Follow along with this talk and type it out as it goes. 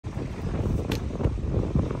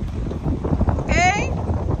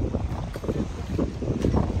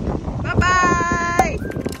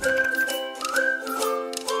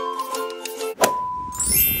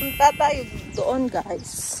doon,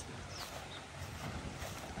 guys.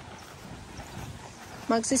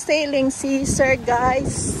 Magsisailing si Sir,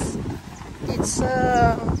 guys. It's 29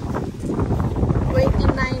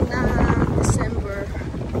 na December.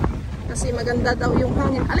 Kasi maganda daw yung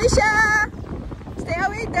hangin. Alicia! Stay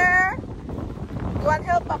away there! You want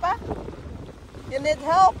help, Papa? You need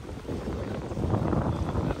help?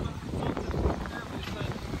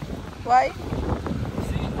 Why?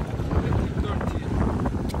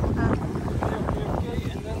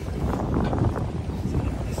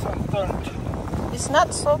 It's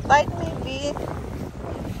not so tight, maybe.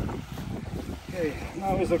 Okay,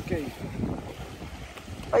 now it's okay.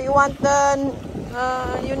 Or you want the,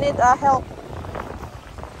 you need help?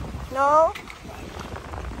 No?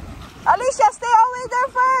 Alicia, stay away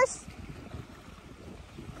there first!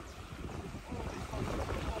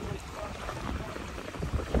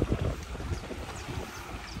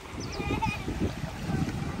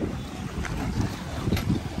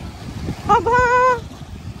 Baba!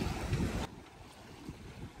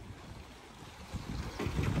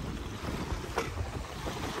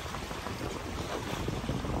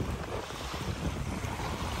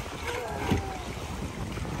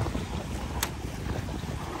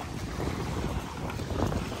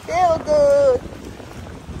 Feel good.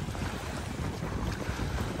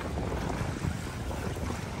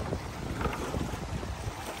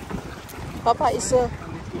 Papa is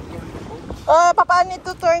Papa, I need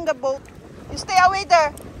to turn the boat. You stay away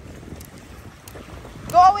there.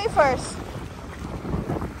 Go away first.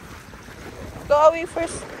 Go away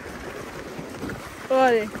first.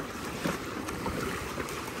 Sorry.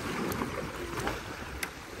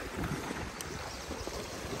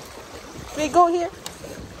 We go here.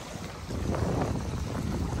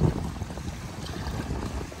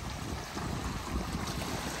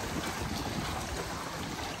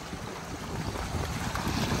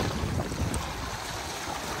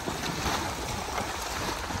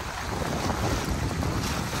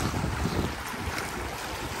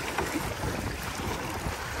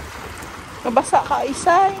 Mabasa ka,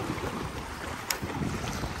 Isay.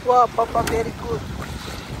 Wow, Papa, very good.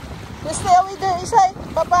 Just stay away there, Isay.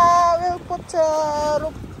 Papa will put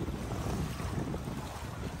rope.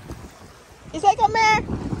 Isay, come here.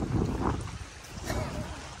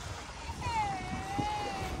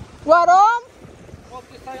 Warom? Op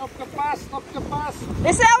the pass, op the pass.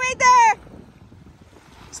 Stay away there.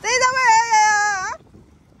 Stay away.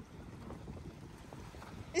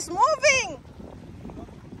 It's moving.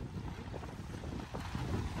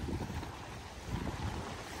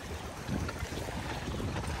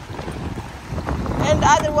 And the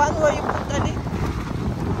other one where you put the lid.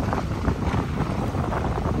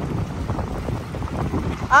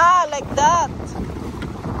 Ah, like that.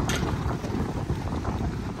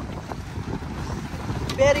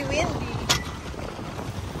 Very windy.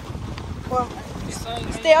 Wow.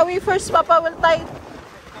 Stay away first, Papa will tie.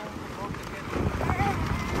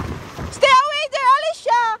 Stay away there,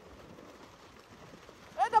 Alicia.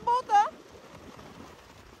 The boat, huh?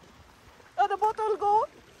 Oh, the boat will go.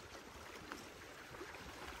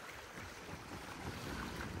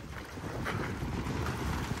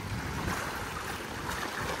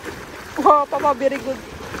 Wow, Papa, very good.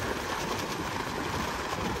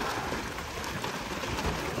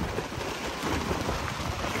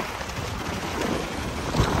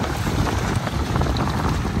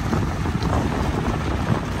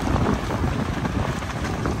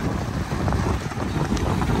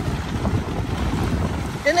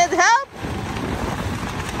 You need help?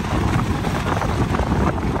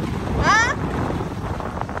 Huh?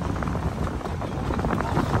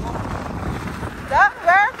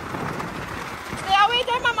 Where? Stay away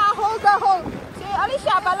there, Mama. Hold the hold. Si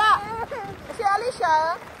Alicia, bala. Si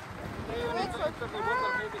Alicia. Wait for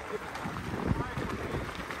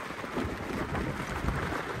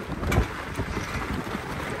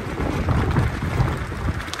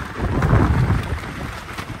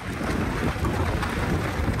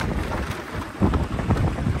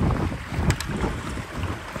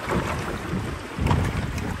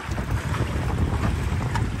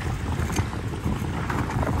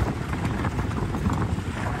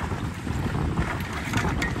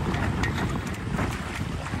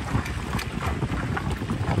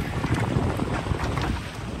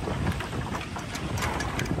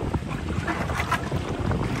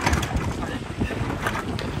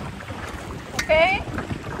okay?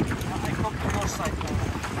 I come to your side now.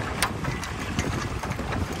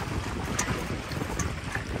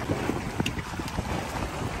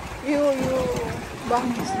 You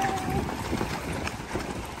bangs.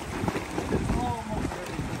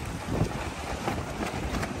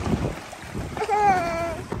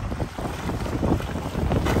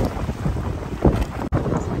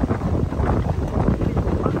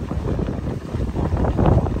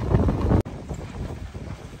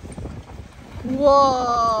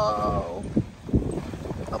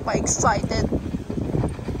 excited.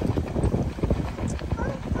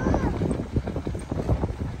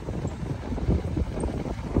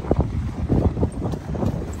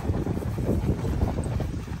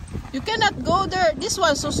 You cannot go there. This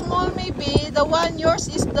one so small maybe. The one yours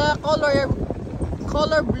is the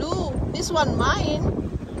color blue. This one mine.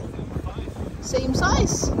 Same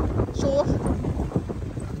size. So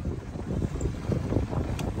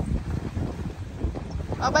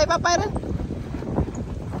bye-bye Papa rin.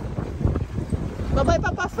 Bye-bye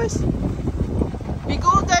Papa first. We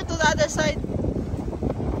go there to the other side.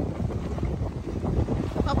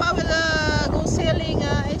 Papa will go sailing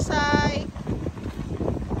Isai.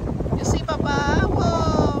 You see Papa?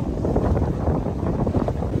 Whoa.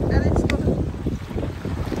 There it's go.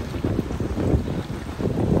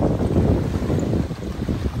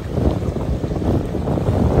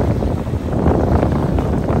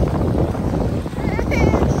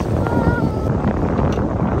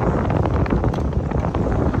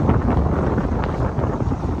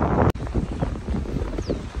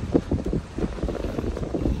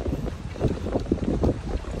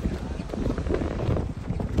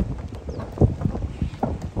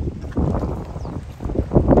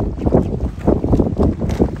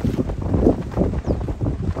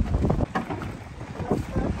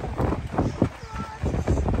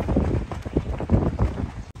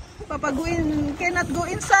 Papa cannot go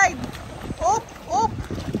inside. Up, up.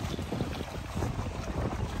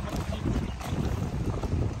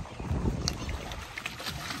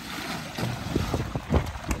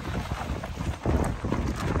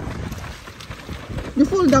 You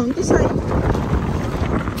fall down this side.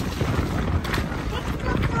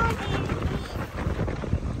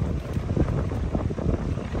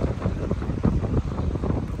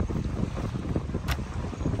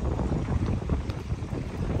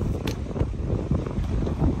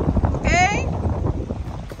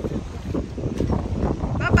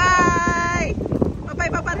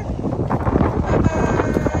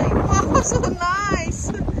 So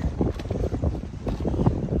nice.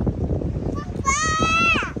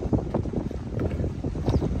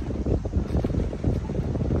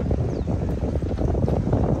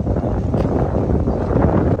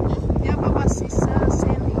 Yeah, Papa is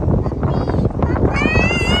sailing.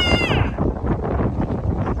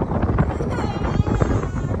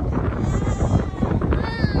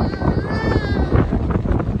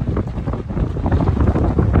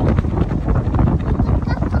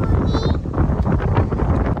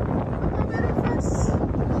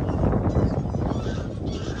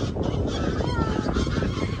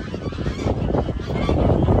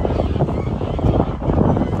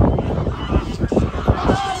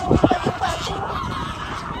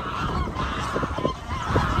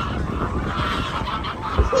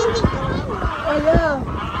 Oh yeah,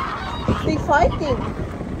 they fighting.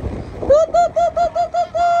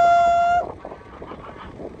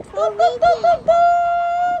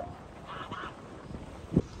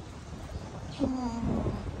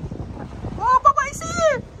 Oh, Papa is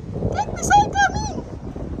here. Get beside coming.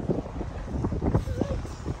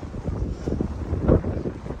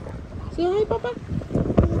 Say hi, Papa.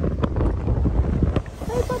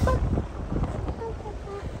 Hi, Papa.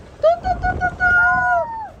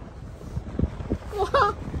 Wow,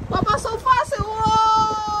 Papa so fast. Whoa.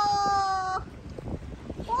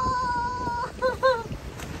 Whoa.